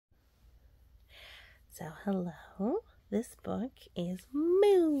So hello, this book is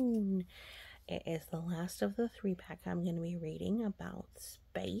Moon. It is the last of the 3-pack I'm going to be reading about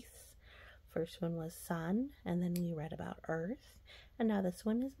space. First one was Sun, and then we read about Earth, and now this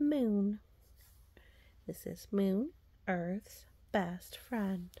one is Moon. This is Moon, Earth's best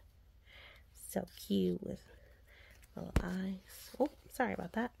friend. So cute with little eyes. Oh, sorry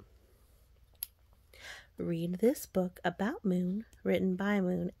about that. Read this book about Moon, written by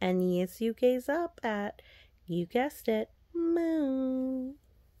Moon, and yes, you gaze up at, you guessed it, Moon.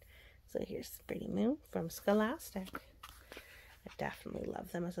 So here's Pretty Moon from Scholastic. I definitely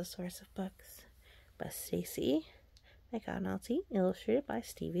love them as a source of books. By Stacey McAnulty, illustrated by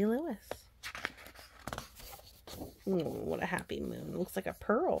Stevie Lewis. What a happy moon. Looks like a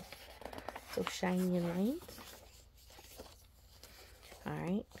pearl. So shiny and light.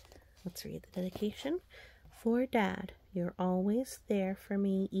 Alright, let's read the dedication. For Dad, you're always there for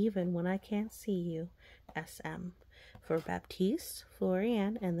me even when I can't see you. SM. For Baptiste,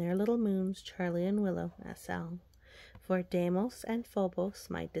 Florian, and their little moons, Charlie and Willow. SL. For Deimos and Phobos,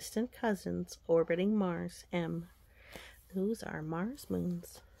 my distant cousins, orbiting Mars. M. Those are Mars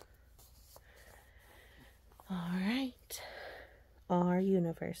moons. Alright. Our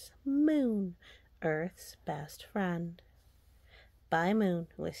universe. Moon, Earth's best friend. By Moon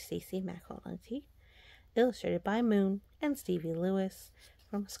with Stacey McAnulty. Illustrated by Moon and Stevie Lewis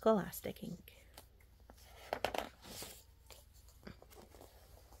from Scholastic Inc.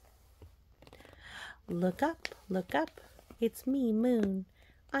 Look up, it's me, Moon.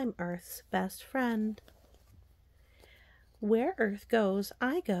 I'm Earth's best friend. Where Earth goes,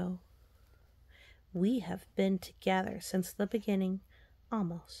 I go. We have been together since the beginning,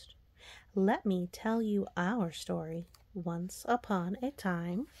 almost. Let me tell you our story. Once upon a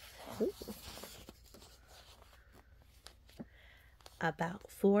time, about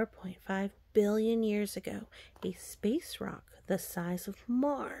 4.5 billion years ago, a space rock the size of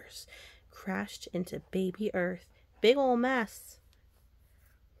Mars crashed into baby Earth. Big ol' mess.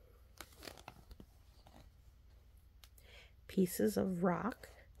 Pieces of rock,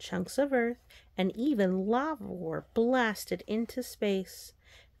 chunks of earth, and even lava were blasted into space.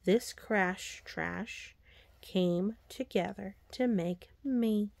 This crash trash came together to make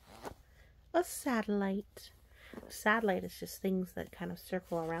me a satellite. A satellite is just things that kind of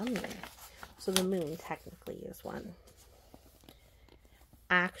circle around the Earth. So the moon technically is one.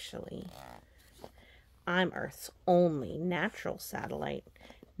 Actually, I'm Earth's only natural satellite.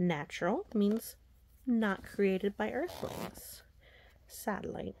 Natural means not created by Earthlings.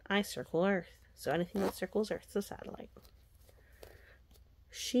 Satellite, I circle Earth. So anything that circles Earth is a satellite.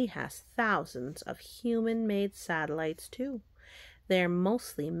 She has thousands of human-made satellites too. They're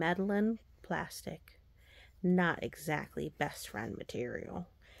mostly metal and plastic. Not exactly best friend material.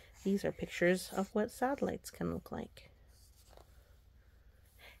 These are pictures of what satellites can look like.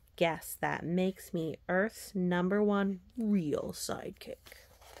 Guess that makes me Earth's #1 real sidekick.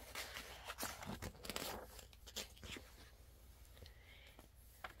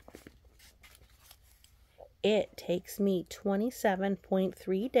 It takes me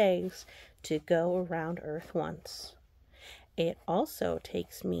 27.3 days to go around Earth once. It also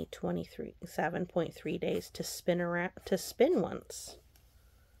takes me 7.3 days to spin once.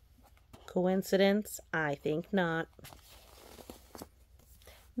 Coincidence? I think not.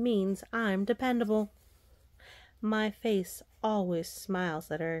 Means I'm dependable. My face always smiles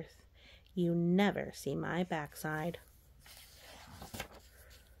at Earth. You never see my backside.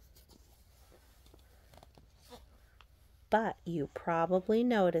 But you probably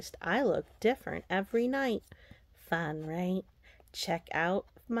noticed I look different every night. Fun, right? Check out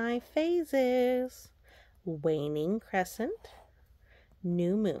my phases. Waning crescent.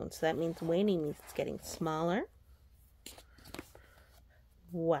 New moon. So that means waning means it's getting smaller.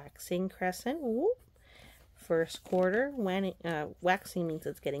 Waxing crescent. Whoop. First quarter. Waxing means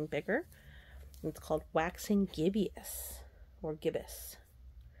it's getting bigger. It's called waxing gibbous or gibbous.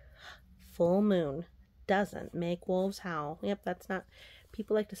 Full moon doesn't make wolves howl. Yep, that's not,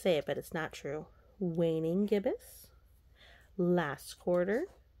 people like to say it, but it's not true. Waning gibbous. Last quarter,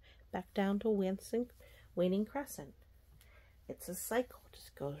 back down to waning crescent. It's a cycle,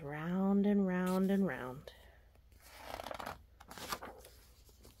 just goes round and round and round.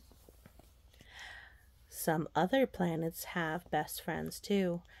 Some other planets have best friends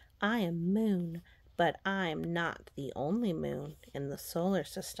too. I am Moon, but I'm not the only moon in the solar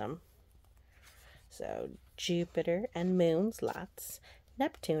system. So Jupiter and moons, lots.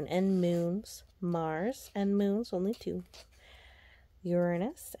 Neptune and moons. Mars and moons, only 2.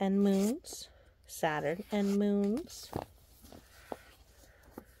 Uranus and moons. Saturn and moons.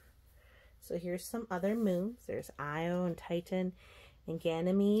 So here's some other moons. There's Io and Titan and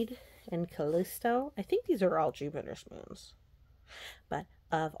Ganymede and Callisto. I think these are all Jupiter's moons. But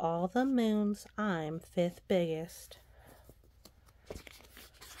of all the moons, I'm 5th biggest.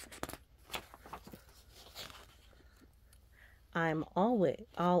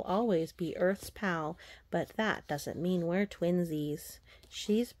 I'll always be Earth's pal, but that doesn't mean we're twinsies.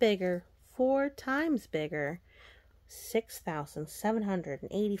 She's bigger, 4 times bigger,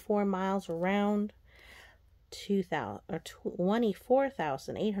 6,784 miles around,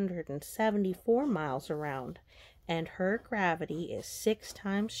 24,874 miles around, and her gravity is 6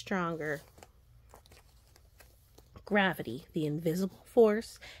 times stronger. Gravity, the invisible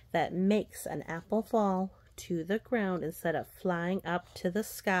force that makes an apple fall to the ground instead of flying up to the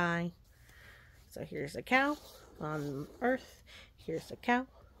sky. So here's a cow on Earth. Here's a cow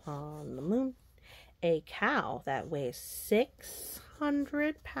on the moon. A cow that weighs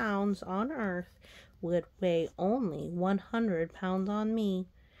 600 pounds on Earth would weigh only 100 pounds on me.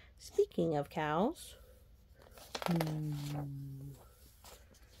 Speaking of cows,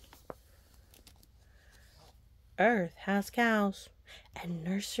 Earth has cows and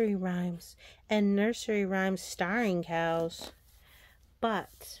nursery rhymes starring cows.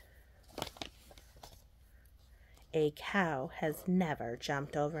 But a cow has never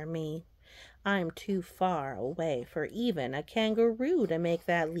jumped over me. I'm too far away for even a kangaroo to make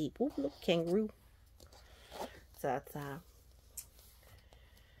that leap. Ooh, look, kangaroo. So that's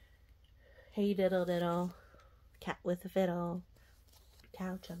hey diddle diddle, cat with a fiddle,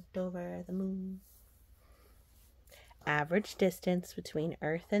 cow jumped over the moon. Average distance between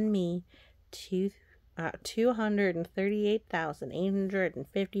Earth and me,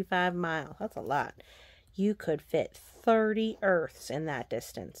 238,855 miles. That's a lot. You could fit 30 Earths in that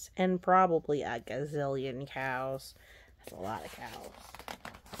distance, and probably a gazillion cows. That's a lot of cows.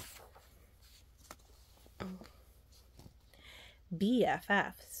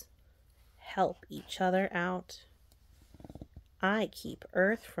 BFFs help each other out. I keep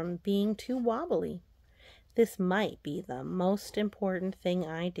Earth from being too wobbly. This might be the most important thing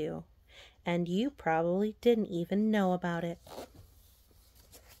I do, and you probably didn't even know about it.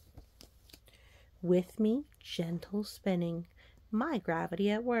 With me, gentle spinning, my gravity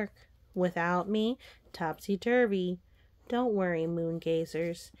at work. Without me, topsy-turvy. Don't worry, moon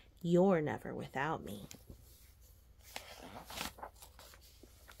gazers, you're never without me.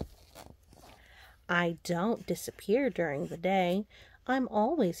 I don't disappear during the day. I'm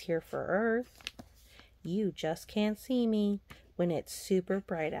always here for Earth. You just can't see me when it's super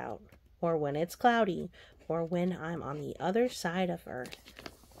bright out, or when it's cloudy, or when I'm on the other side of Earth.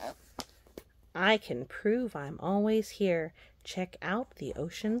 I can prove I'm always here. Check out the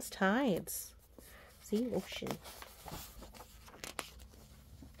ocean's tides. See, ocean.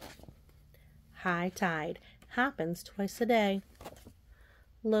 High tide happens twice a day.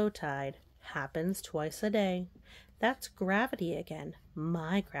 Low tide happens twice a day. That's gravity again,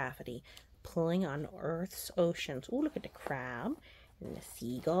 my gravity, pulling on Earth's oceans. Ooh, look at the crab, and the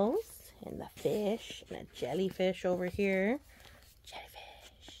seagulls, and the fish, and a jellyfish over here. Jellyfish.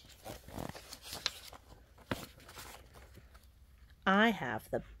 I have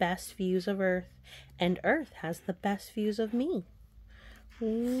the best views of Earth, and Earth has the best views of me.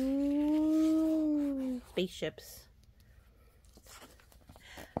 Ooh, spaceships.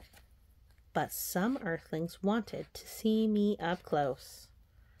 But some Earthlings wanted to see me up close.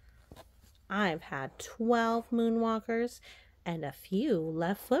 I've had 12 moonwalkers, and a few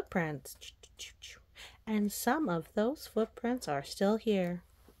left footprints. And some of those footprints are still here.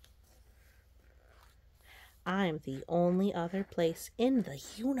 I'm the only other place in the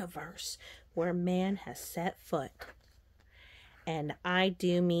universe where man has set foot. And I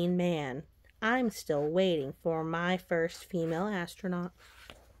do mean man. I'm still waiting for my first female astronaut.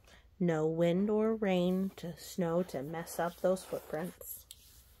 No wind or rain to snow to mess up those footprints.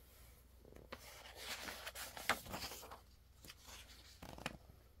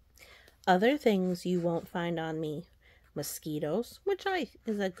 Other things you won't find on me. Mosquitoes, which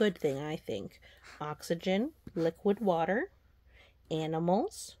is a good thing, I think. Oxygen, liquid water,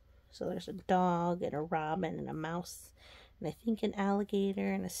 animals. So there's a dog and a robin and a mouse, and I think an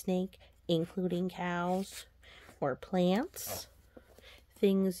alligator and a snake, including cows. Or plants.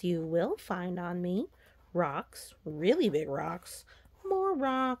 Things you will find on me. Rocks, really big rocks, more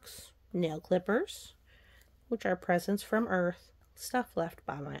rocks, nail clippers, which are presents from Earth, stuff left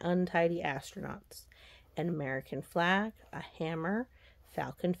by my untidy astronauts. An American flag, a hammer,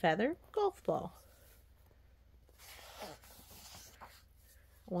 falcon feather, golf ball. I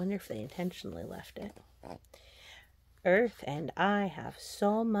wonder if they intentionally left it. Earth and I have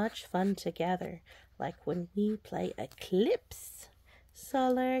so much fun together, like when we play eclipse,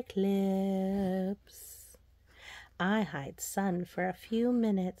 solar eclipse. I hide sun for a few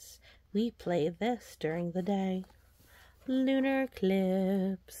minutes. We play this during the day. Lunar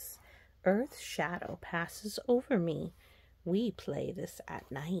eclipse. Earth's shadow passes over me. We play this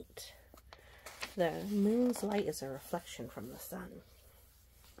at night. The moon's light is a reflection from the sun.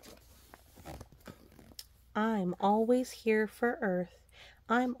 I'm always here for Earth.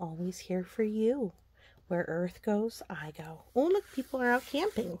 I'm always here for you. Where Earth goes, I go. Oh, look, people are out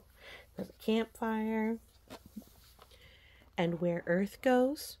camping. There's a campfire. And where Earth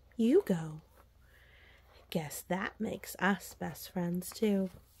goes, you go. Guess that makes us best friends, too.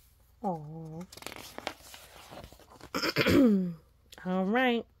 Aww. All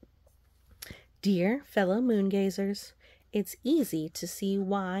right. Dear fellow moon gazers, it's easy to see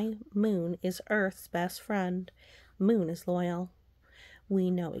why Moon is Earth's best friend. Moon is loyal.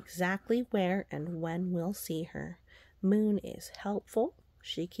 We know exactly where and when we'll see her. Moon is helpful.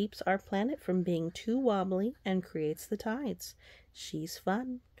 She keeps our planet from being too wobbly and creates the tides. She's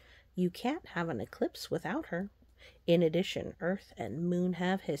fun. You can't have an eclipse without her. In addition, Earth and Moon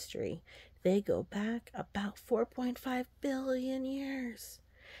have history. They go back about 4.5 billion years.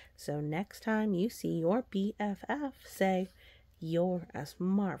 So next time you see your BFF, say, "You're as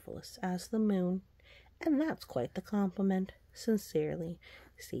marvelous as the moon." And that's quite the compliment. Sincerely,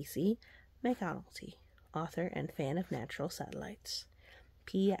 Cece McAnulty, author and fan of natural satellites.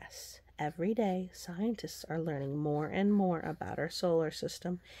 P.S. Every day, scientists are learning more and more about our solar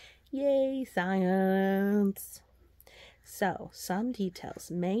system. Yay, science! So, some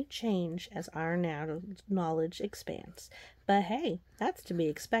details may change as our knowledge expands. But hey, that's to be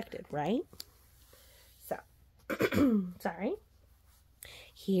expected, right? So, sorry.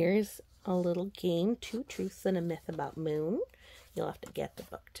 Here's a little game, 2 Truths and a Myth about Moon. You'll have to get the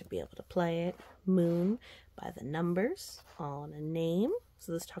book to be able to play it. Moon by the numbers on a name.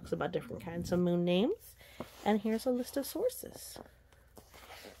 So this talks about different kinds of moon names. And here's a list of sources.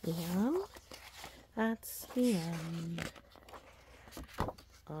 And that's the end.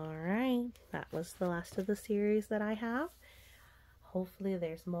 Alright, that was the last of the series that I have. Hopefully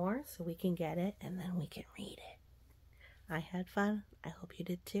there's more so we can get it and then we can read it. I had fun. I hope you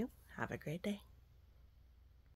did too. Have a great day.